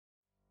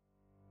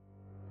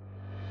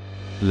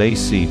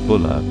Lacey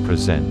Buller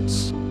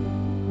presents.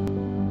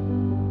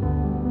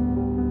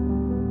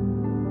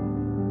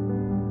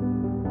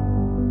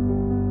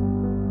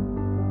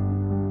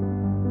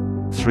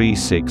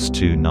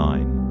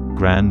 (3629)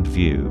 Grand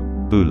View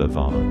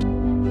Boulevard.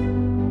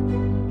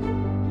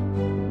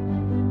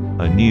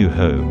 A new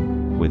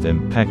home with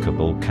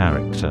impeccable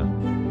character.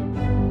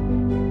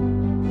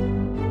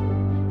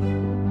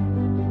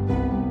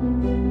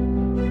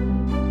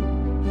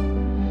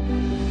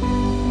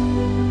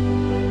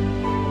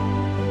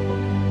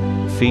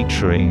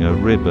 Featuring a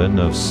ribbon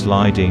of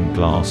sliding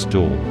glass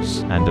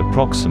doors and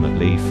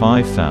approximately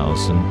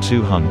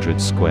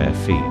 5,200 square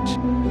feet.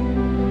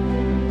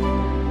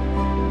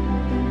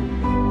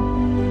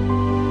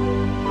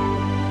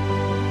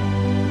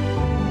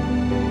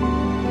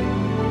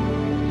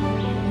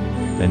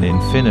 An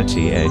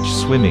infinity edge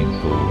swimming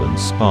pool and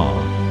spa,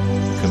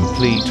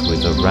 complete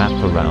with a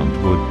wrap-around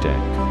wood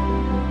deck.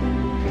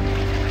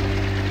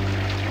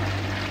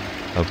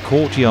 A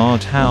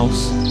courtyard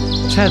house,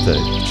 tethered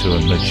to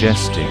a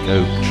majestic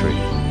oak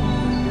tree.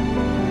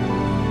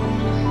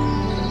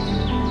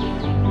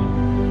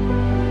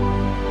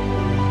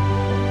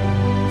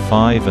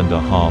 Five and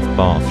a half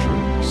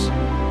bathrooms,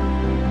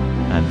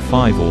 and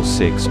 5 or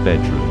 6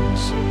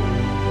 bedrooms.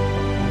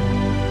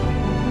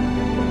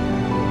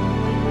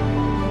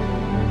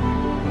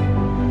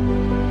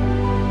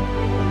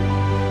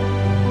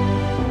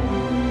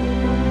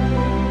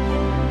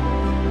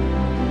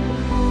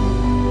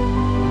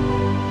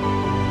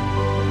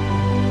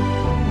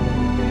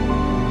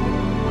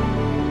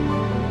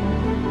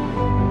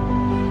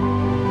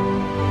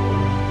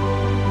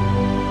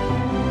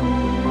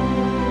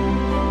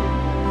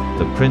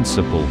 The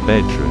principal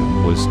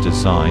bedroom was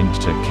designed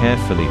to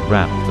carefully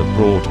wrap the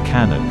broad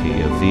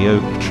canopy of the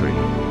oak tree.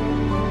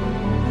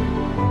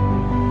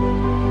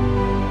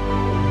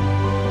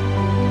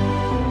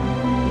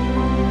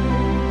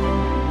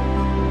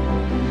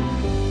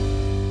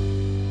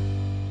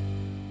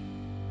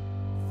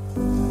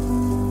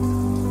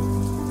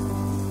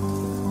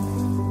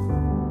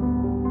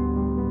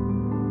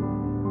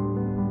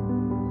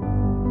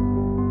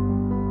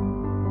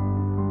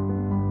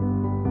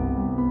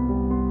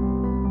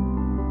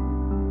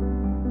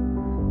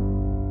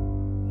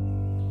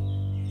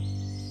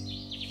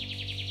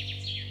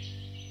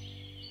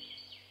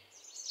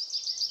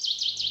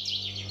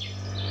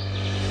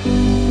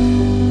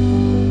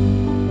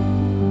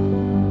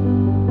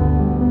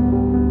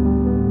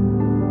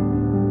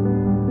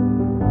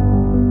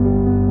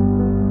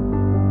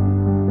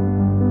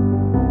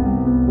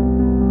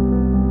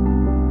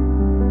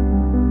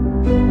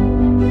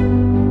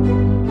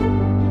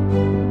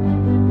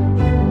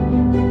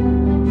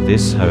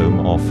 This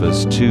home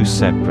offers 2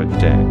 separate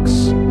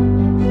decks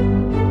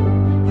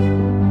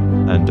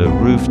and a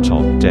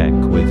rooftop deck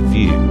with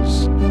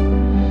views.